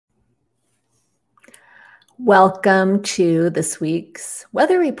Welcome to this week's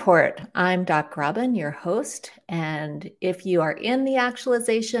weather report. I'm Doc Robyn, your host. And if you are in the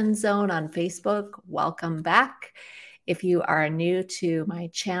actualization zone on Facebook, welcome back. If you are new to my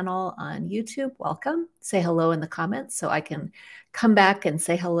channel on YouTube, welcome. Say hello in the comments so I can come back and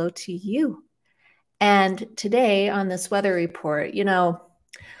say hello to you. And today on this weather report,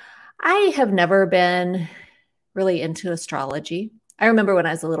 I have never been really into astrology. I remember when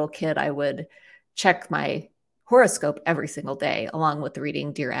I was a little kid, I would check my horoscope every single day, along with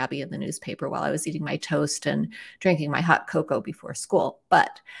reading Dear Abby in the newspaper while I was eating my toast and drinking my hot cocoa before school.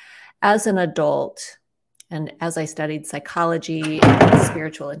 But as an adult, and as I studied psychology and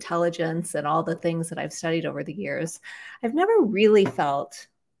spiritual intelligence and all the things that I've studied over the years, I've never really felt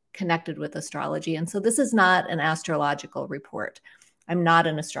connected with astrology. And so this is not an astrological report. I'm not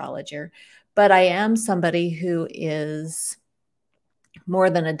an astrologer, but I am somebody who is more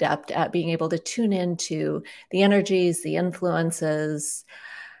than adept at being able to tune into the energies, the influences.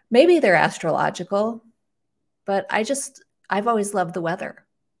 Maybe they're astrological, but I've always loved the weather.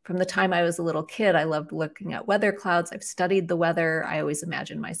 From the time I was a little kid, I loved looking at weather clouds. I've studied the weather. I always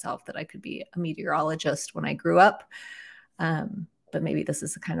imagined myself that I could be a meteorologist when I grew up. But maybe this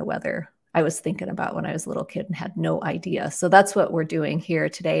is the kind of weather I was thinking about when I was a little kid and had no idea. So that's what we're doing here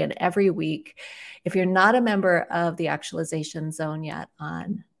today and every week. If you're not a member of the Actualization Zone yet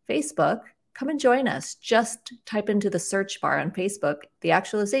on Facebook, come and join us. Just type into the search bar on Facebook, the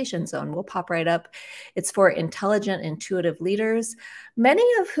Actualization Zone will pop right up. It's for intelligent, intuitive leaders, many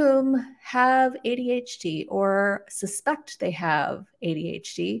of whom have ADHD or suspect they have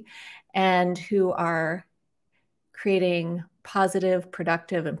ADHD and who are creating positive,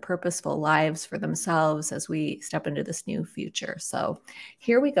 productive, and purposeful lives for themselves as we step into this new future. So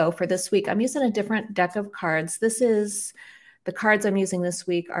here we go for this week. I'm using a different deck of cards. The cards I'm using this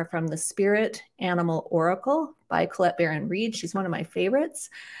week are from the Spirit Animal Oracle by Colette Baron Reid. She's one of my favorites.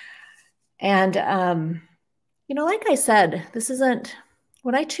 And, like I said,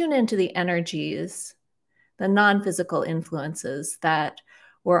 when I tune into the energies, the non-physical influences that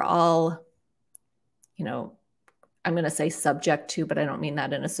we're all, I'm going to say subject to, but I don't mean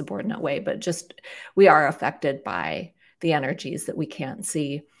that in a subordinate way, but just we are affected by the energies that we can't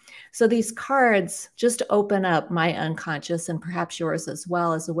see. So these cards just open up my unconscious and perhaps yours as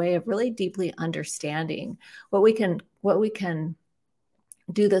well as a way of really deeply understanding what we can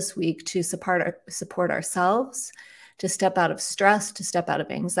do this week to support ourselves, to step out of stress, to step out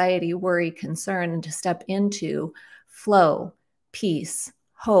of anxiety, worry, concern, and to step into flow, peace,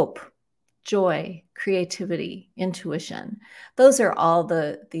 hope, joy, creativity, intuition. Those are all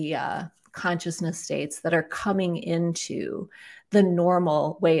the consciousness states that are coming into the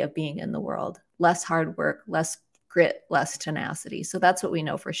normal way of being in the world. Less hard work, less grit, less tenacity. So that's what we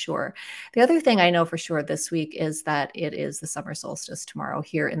know for sure. The other thing I know for sure this week is that it is the summer solstice tomorrow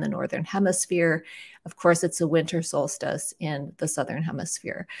here in the Northern Hemisphere. Of course, it's a winter solstice in the Southern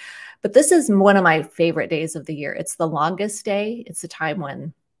Hemisphere. But this is one of my favorite days of the year. It's the longest day. It's a time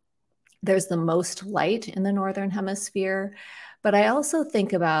when there's the most light in the Northern Hemisphere. But I also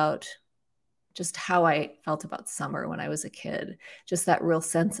think about just how I felt about summer when I was a kid, just that real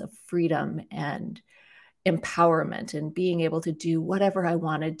sense of freedom and empowerment and being able to do whatever I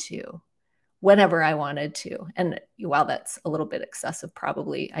wanted to, whenever I wanted to. And while that's a little bit excessive,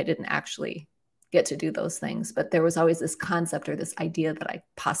 probably I didn't actually get to do those things, but there was always this concept or this idea that I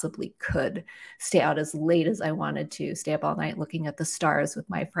possibly could stay out as late as I wanted to, stay up all night looking at the stars with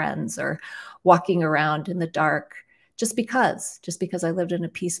my friends or walking around in the dark just because I lived in a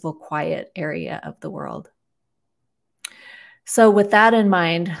peaceful, quiet area of the world. So with that in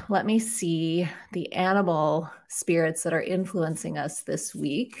mind, let me see the animal spirits that are influencing us this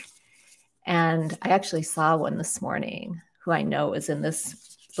week. And I actually saw one this morning who I know is in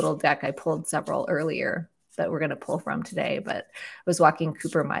this little deck. I pulled several earlier that we're going to pull from today, but I was walking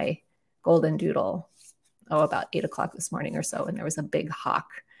Cooper, my golden doodle, about 8 o'clock this morning or so, and there was a big hawk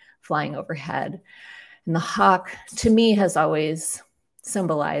flying overhead. And the hawk, to me, has always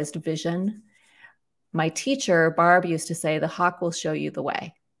symbolized vision. My teacher, Barb, used to say, the hawk will show you the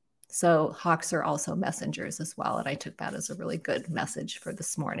way. So hawks are also messengers as well, and I took that as a really good message for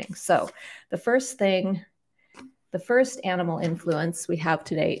this morning. So the first animal influence we have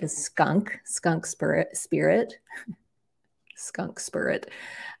today is skunk spirit.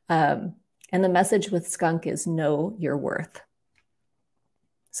 And the message with skunk is know your worth.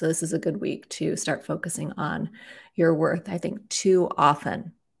 So this is a good week to start focusing on your worth. I think too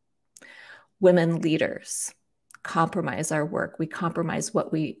often women leaders compromise our work. We compromise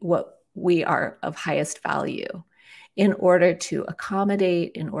what we are of highest value in order to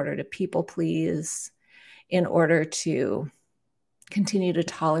accommodate, in order to people please, in order to continue to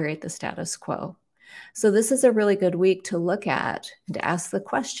tolerate the status quo. So this is a really good week to look at and to ask the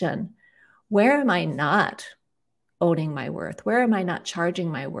question, where am I not owning my worth? Where am I not charging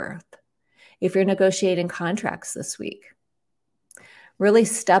my worth? If you're negotiating contracts this week, really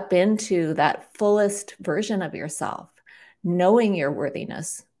step into that fullest version of yourself, knowing your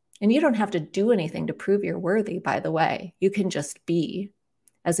worthiness. And you don't have to do anything to prove you're worthy, by the way. You can just be,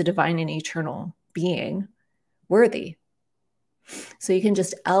 as a divine and eternal being, worthy. So you can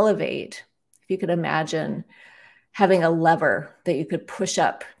just elevate. If you could imagine having a lever that you could push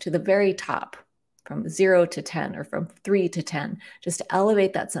up to the very top, from 0 to 10 or from 3 to 10, just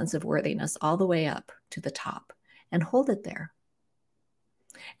elevate that sense of worthiness all the way up to the top and hold it there.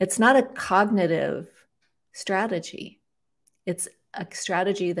 It's not a cognitive strategy. It's a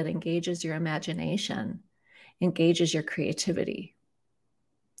strategy that engages your imagination, engages your creativity.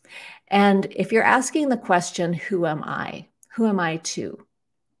 And if you're asking the question, who am I? Who am I to?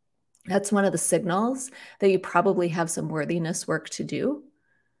 That's one of the signals that you probably have some worthiness work to do.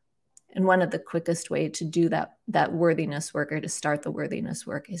 And one of the quickest way to do that worthiness work, or to start the worthiness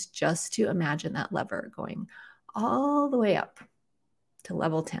work, is just to imagine that lever going all the way up to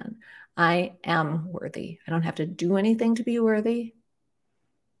level 10. I am worthy. I don't have to do anything to be worthy.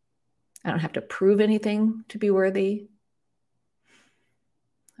 I don't have to prove anything to be worthy.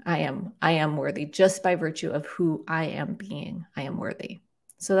 I am worthy just by virtue of who I am being. I am worthy.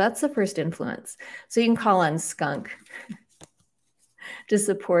 So that's the first influence. So you can call on skunk to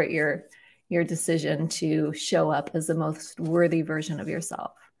support your decision to show up as the most worthy version of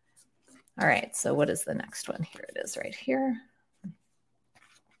yourself. All right, so what is the next one? Here it is right here.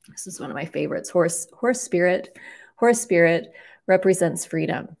 This is one of my favorites, horse spirit. Horse spirit represents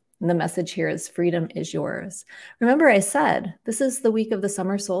freedom. And the message here is freedom is yours. Remember, I said this is the week of the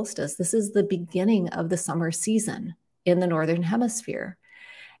summer solstice. This is the beginning of the summer season in the Northern Hemisphere.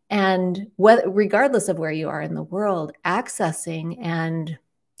 And regardless of where you are in the world, accessing and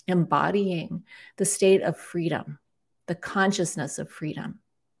embodying the state of freedom, the consciousness of freedom,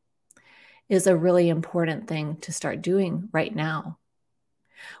 is a really important thing to start doing right now.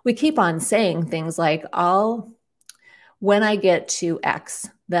 We keep on saying things like, when I get to X,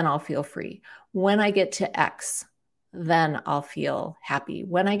 then I'll feel free. When I get to X, then I'll feel happy.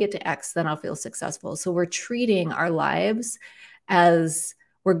 When I get to X, then I'll feel successful. So we're treating our lives as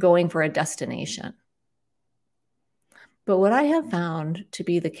we're going for a destination. But what I have found to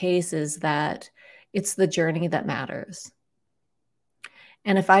be the case is that it's the journey that matters.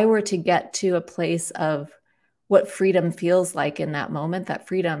 And if I were to get to a place of what freedom feels like in that moment, that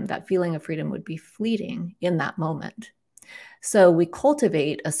feeling of freedom would be fleeting in that moment. So we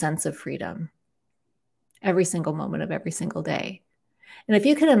cultivate a sense of freedom every single moment of every single day. And if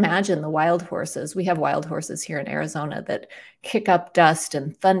you can imagine the wild horses, we have wild horses here in Arizona that kick up dust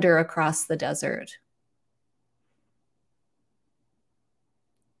and thunder across the desert.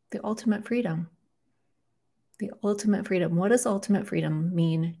 The ultimate freedom. The ultimate freedom. What does ultimate freedom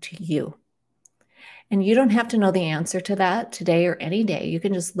mean to you? And you don't have to know the answer to that today or any day. You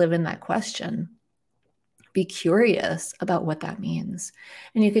can just live in that question. Be curious about what that means.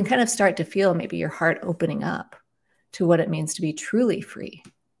 And you can kind of start to feel maybe your heart opening up to what it means to be truly free.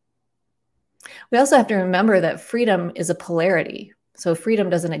 We also have to remember that freedom is a polarity. So freedom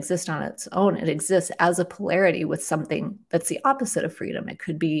doesn't exist on its own. It exists as a polarity with something that's the opposite of freedom. It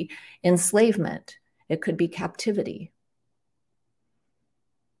could be enslavement. It could be captivity.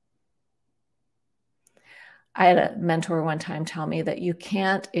 I had a mentor one time tell me that you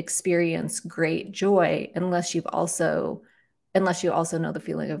can't experience great joy unless you also know the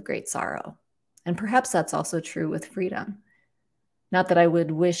feeling of great sorrow. And perhaps that's also true with freedom. Not that I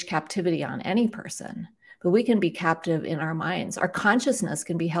would wish captivity on any person, but we can be captive in our minds. Our consciousness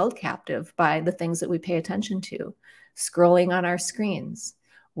can be held captive by the things that we pay attention to, scrolling on our screens,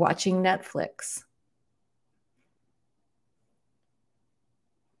 watching Netflix,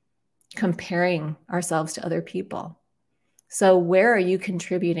 comparing ourselves to other people. So where are you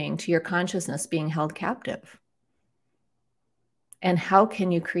contributing to your consciousness being held captive? And how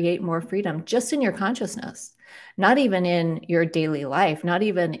can you create more freedom just in your consciousness? Not even in your daily life, not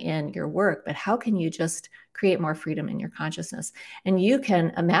even in your work, but how can you just create more freedom in your consciousness? And you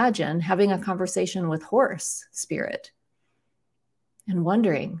can imagine having a conversation with horse spirit and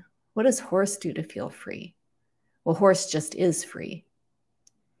wondering, what does horse do to feel free? Well, horse just is free.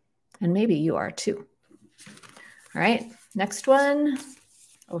 And maybe you are too. All right, next one.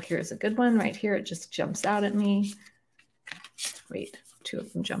 Oh, here's a good one right here. It just jumps out at me. Wait, two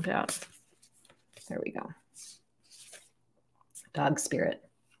of them jumped out. There we go. Dog spirit.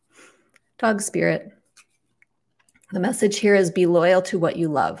 Dog spirit The message here is be loyal to what you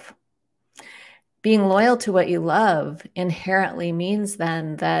love. Being loyal to what you love inherently means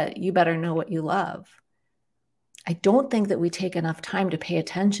then that you better know what you love. I don't think that we take enough time to pay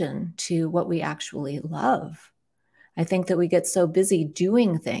attention to what we actually love. I think that we get so busy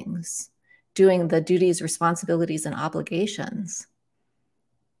doing things, doing the duties, responsibilities, and obligations,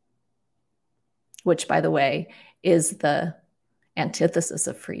 which, by the way, is the antithesis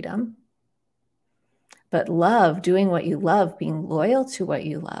of freedom. But love, doing what you love, being loyal to what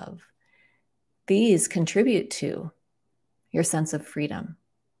you love, these contribute to your sense of freedom.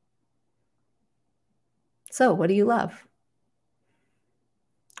 So, what do you love?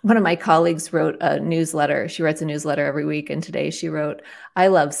 One of my colleagues wrote a newsletter. She writes a newsletter every week. And today she wrote, I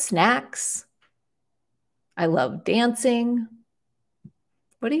love snacks. I love dancing.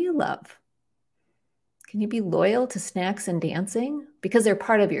 What do you love? Can you be loyal to snacks and dancing? Because they're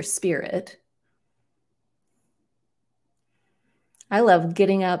part of your spirit. I love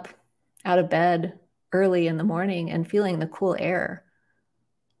getting up out of bed early in the morning and feeling the cool air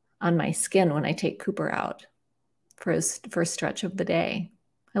on my skin when I take Cooper out for a stretch of the day.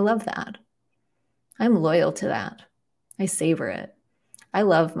 I love that. I'm loyal to that. I savor it. I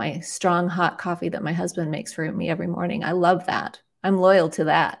love my strong hot coffee that my husband makes for me every morning. I love that. I'm loyal to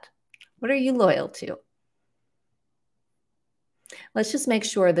that. What are you loyal to? Let's just make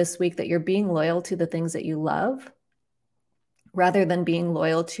sure this week that you're being loyal to the things that you love, rather than being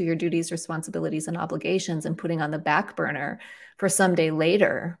loyal to your duties, responsibilities, and obligations and putting on the back burner for someday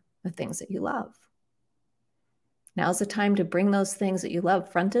later the things that you love. Now's the time to bring those things that you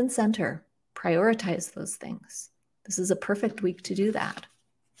love front and center. Prioritize those things. This is a perfect week to do that.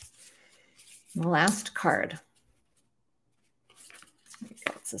 And the last card.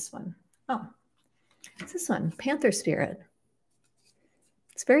 What's this one? Oh, it's this one, Panther Spirit.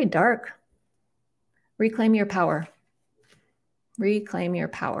 It's very dark. Reclaim your power. Reclaim your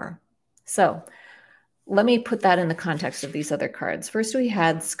power. So let me put that in the context of these other cards. First, we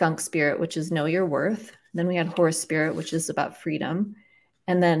had Skunk Spirit, which is know your worth. Then we had Horse Spirit, which is about freedom.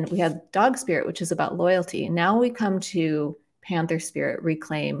 And then we had Dog Spirit, which is about loyalty. Now we come to Panther Spirit,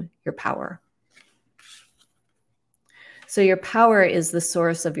 reclaim your power. So your power is the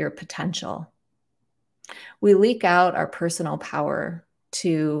source of your potential. We leak out our personal power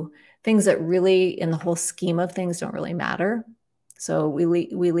to things that really, in the whole scheme of things, don't really matter. So we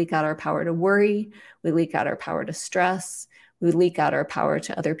leak out our power to worry. We leak out our power to stress. We leak out our power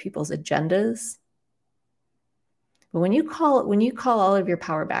to other people's agendas. But when you call all of your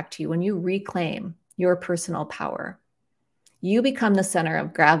power back to you, when you reclaim your personal power, you become the center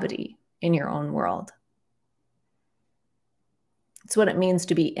of gravity in your own world. It's what it means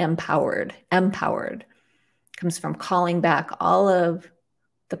to be empowered. Empowered comes from calling back all of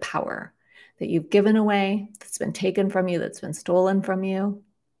the power that you've given away, that's been taken from you, that's been stolen from you,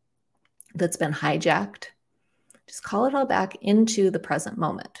 that's been hijacked. Just call it all back into the present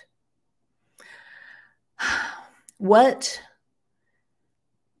moment. What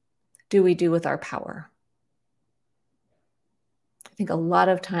do we do with our power? I think a lot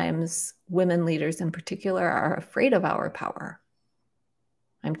of times women leaders in particular are afraid of our power.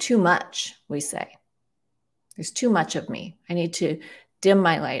 I'm too much, we say. There's too much of me. I need to dim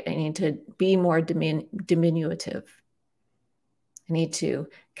my light. I need to be more diminutive. I need to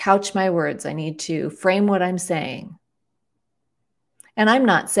couch my words. I need to frame what I'm saying. And I'm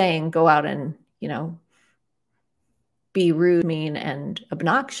not saying go out and, be rude, mean, and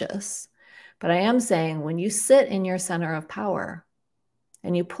obnoxious. But I am saying when you sit in your center of power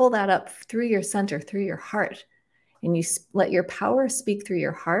and you pull that up through your center, through your heart, and you let your power speak through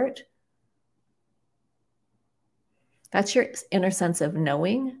your heart, that's your inner sense of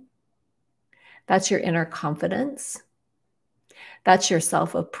knowing. That's your inner confidence. That's your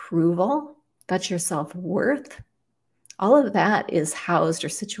self-approval. That's your self-worth. All of that is housed or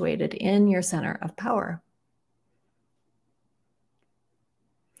situated in your center of power.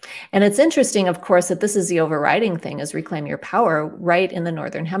 And it's interesting, of course, that this is the overriding thing, is reclaim your power right in the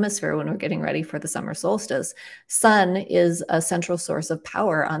Northern Hemisphere when we're getting ready for the summer solstice. Sun is a central source of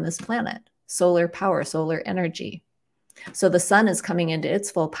power on this planet, solar power, solar energy. So the sun is coming into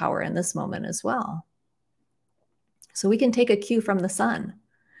its full power in this moment as well. So we can take a cue from the sun.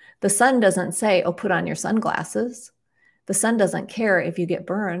 The sun doesn't say, oh, put on your sunglasses. The sun doesn't care if you get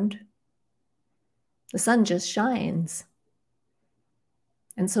burned. The sun just shines.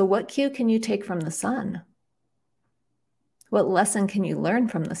 And so what cue can you take from the sun? What lesson can you learn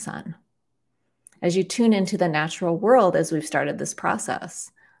from the sun? As you tune into the natural world, as we've started this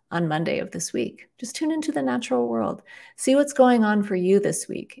process on Monday of this week, just tune into the natural world. See what's going on for you this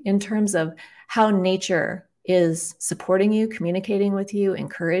week in terms of how nature is supporting you, communicating with you,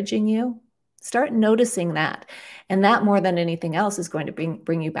 encouraging you, start noticing that. And that, more than anything else, is going to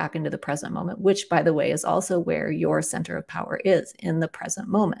bring you back into the present moment, which, by the way, is also where your center of power is, in the present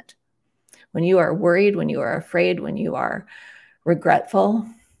moment. When you are worried, when you are afraid, when you are regretful,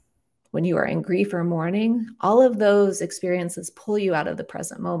 when you are in grief or mourning, all of those experiences pull you out of the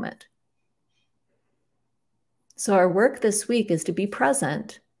present moment. So our work this week is to be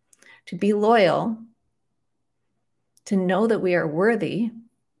present, to be loyal, to know that we are worthy,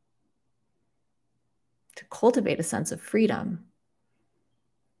 to cultivate a sense of freedom.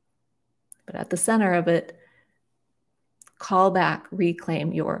 But at the center of it, call back,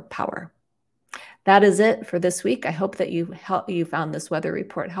 reclaim your power. That is it for this week. I hope that you found this weather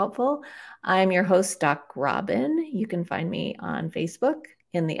report helpful. I'm your host, Doc Robyn. You can find me on Facebook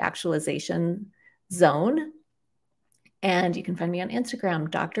in the Actualization Zone. And you can find me on Instagram,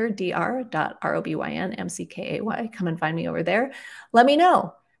 dr.robynmckay. Come and find me over there. Let me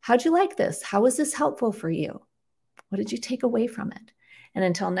know, how'd you like this? How was this helpful for you? What did you take away from it? And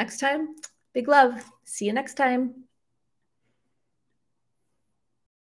until next time, big love. See you next time.